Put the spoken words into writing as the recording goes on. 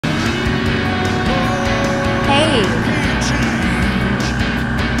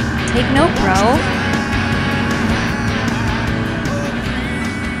Take note, bro.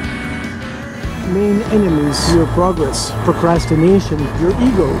 Main enemies to your progress: procrastination, your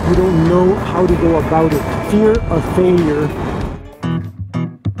ego. You don't know how to go about it. Fear of failure.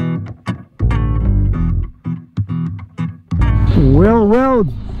 Well,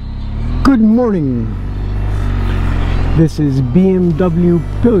 good morning. This is BMW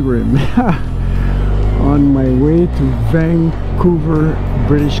Pilgrim on my way to Vancouver,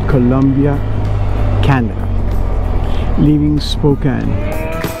 British Columbia, Canada, leaving Spokane,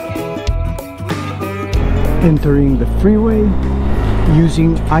 entering the freeway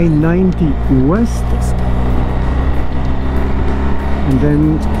using I-90 West, and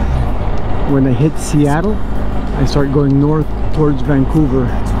then when I hit Seattle, I start going north towards Vancouver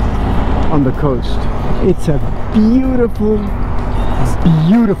on the coast. It's a beautiful,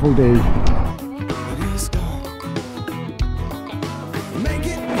 beautiful day.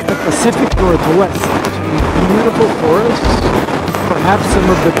 The Pacific Northwest, beautiful forests, perhaps some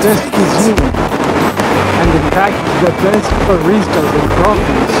of the best cuisine, and in fact the best baristas and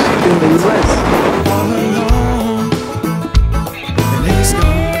coffees in the US.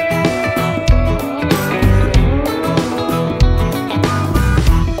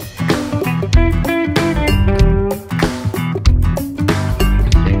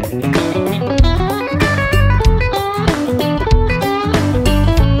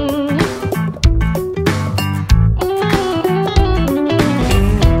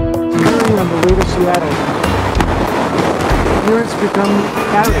 Seattle. Here it's become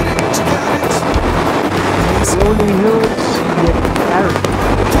arid. Rolling hills, yet arid.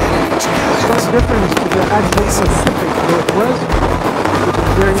 Stark difference to the actual Pacific Northwest, which is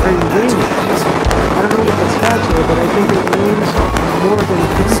very, very rainy. I don't know what the stats are, but I think it rains more than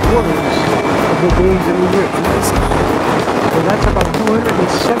 3/4 of the days in the year. So that's about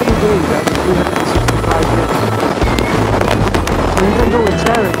 270 days out of 365 days. So even though it's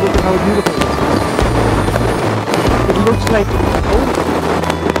arid, look at how beautiful it is. It looks like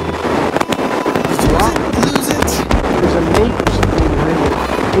rock. There's a lake or something behind it.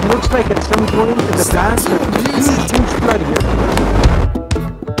 It looks like at some point in the past there was a huge flood here.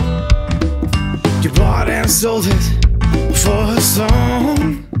 You bought and sold it for a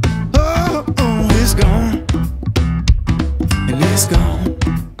song. Oh, it's gone. And it's gone.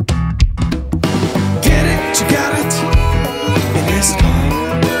 Get it, you got it. And it's gone.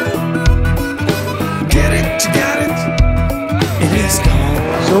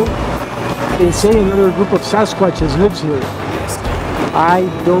 So, they say another group of Sasquatches lives here. I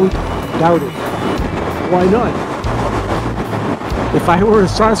don't doubt it. Why not? If I were a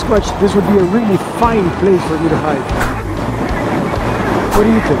Sasquatch, this would be a really fine place for me to hide. What do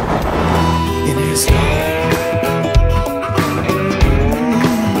you think? It is gone.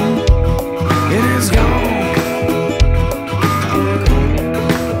 It is gone.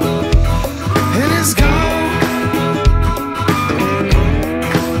 It is gone.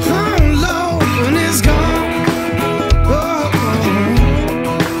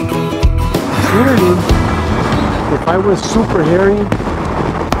 If I was super hairy,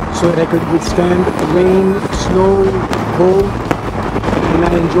 so that I could withstand rain, snow, cold, and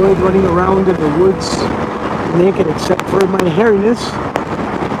I enjoyed running around in the woods naked except for my hairiness,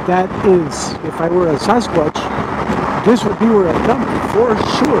 that is, if I were a Sasquatch, this would be where I come, for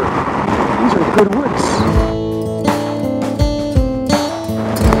sure. These are good woods.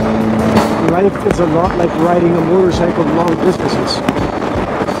 Life is a lot like riding a motorcycle long distances.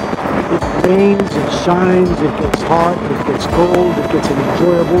 It rains, it shines, it gets hot, it gets cold, it gets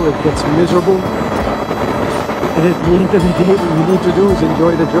enjoyable, it gets miserable. And at the end of the day, what you need to do is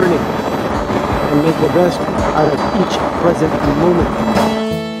enjoy the journey and make the best out of each present moment.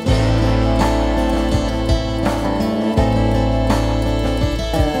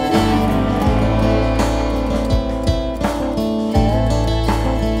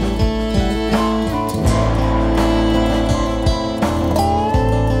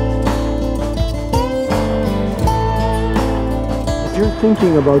 If you're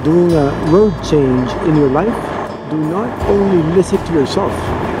thinking about doing a road change in your life, do not only listen to yourself.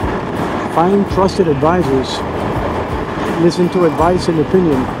 Find trusted advisors. Listen to advice and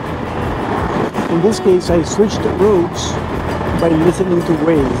opinion. In this case, I switched roads by listening to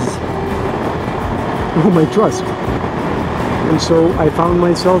Waze, whom I trust. And so I found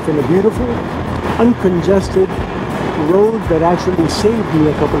myself in a beautiful, uncongested road that actually saved me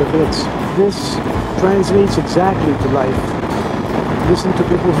a couple of minutes. This translates exactly to life. Listen to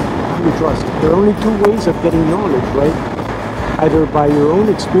people you trust. There are only two ways of getting knowledge, right? Either by your own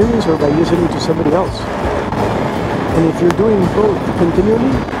experience or by listening to somebody else. And if you're doing both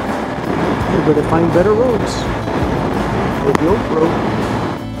continually, you're going to find better roads. With the oak road,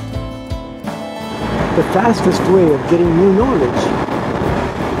 the fastest way of getting new knowledge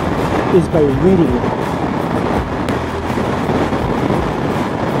is by reading it.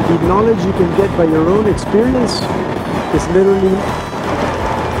 The knowledge you can get by your own experience is literally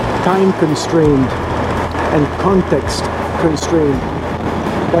time constrained and context constrained.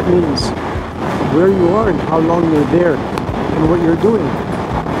 That means where you are and how long you're there and what you're doing,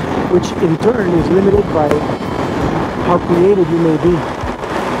 which in turn is limited by how creative you may be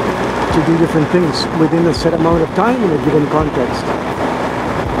to do different things within a set amount of time in a given context.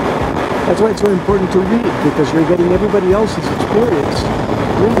 That's why it's so important to read, because you're getting everybody else's experience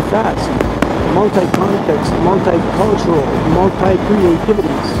really fast. Multi-context, multicultural,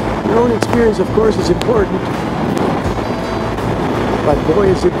 multi-creativities. Your own experience, of course, is important, but boy,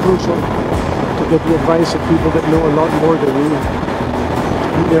 is it crucial to get the advice of people that know a lot more than you.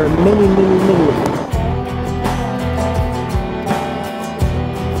 And there are many, many, many of them.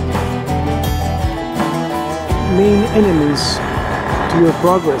 Main enemies to your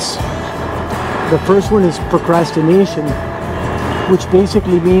progress. The first one is procrastination, which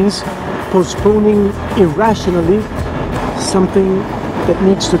basically means postponing irrationally something that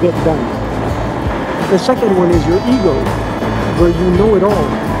needs to get done. The second one is your ego, where you know it all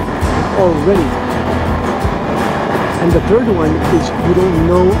already. And the third one is you don't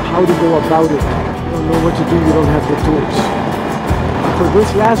know how to go about it. You don't know what to do, you don't have the tools. For this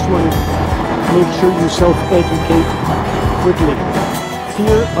last one, make sure you self-educate quickly.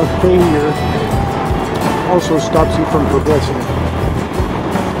 Fear of failure also stops you from progressing.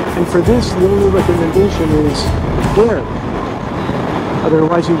 And for this, the only recommendation is dare.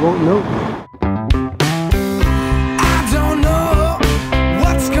 Otherwise, you won't know. I don't know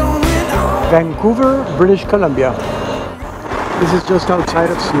what's going on. Vancouver, British Columbia. This is just outside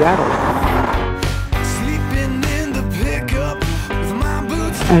of Seattle. Sleeping in the pickup with my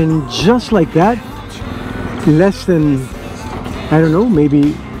boots. And just like that, less than, I don't know,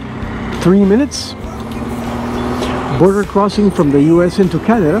 maybe 3 minutes, border crossing from the US into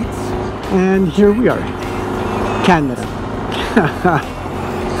Canada, and here we are, Canada.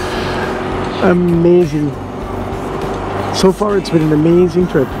 Amazing. So far it's been an amazing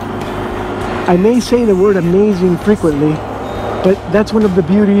trip. I may say the word amazing frequently, but that's one of the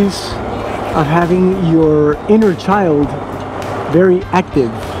beauties of having your inner child very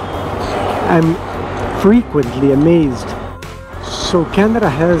active. I'm frequently amazed. So Canada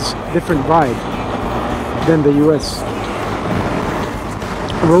has different vibe than the US.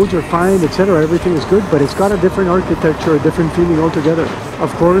 Roads are fine, etc. Everything is good, but it's got a different architecture, a different feeling altogether.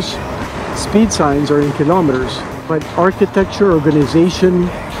 Of course, speed signs are in kilometers, but architecture, organization,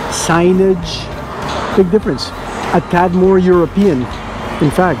 signage, big difference. A tad more European. In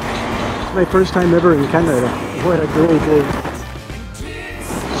fact, it's my first time ever in Canada. What a great day.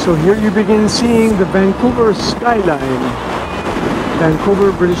 So here you begin seeing the Vancouver skyline.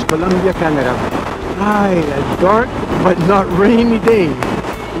 Vancouver, British Columbia, Canada. Hi, a dark but not rainy day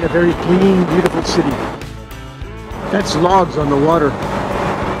in a very clean, beautiful city. That's logs on the water.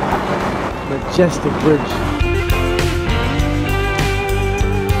 Majestic bridge.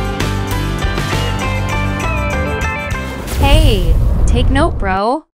 Hey, take note, bro.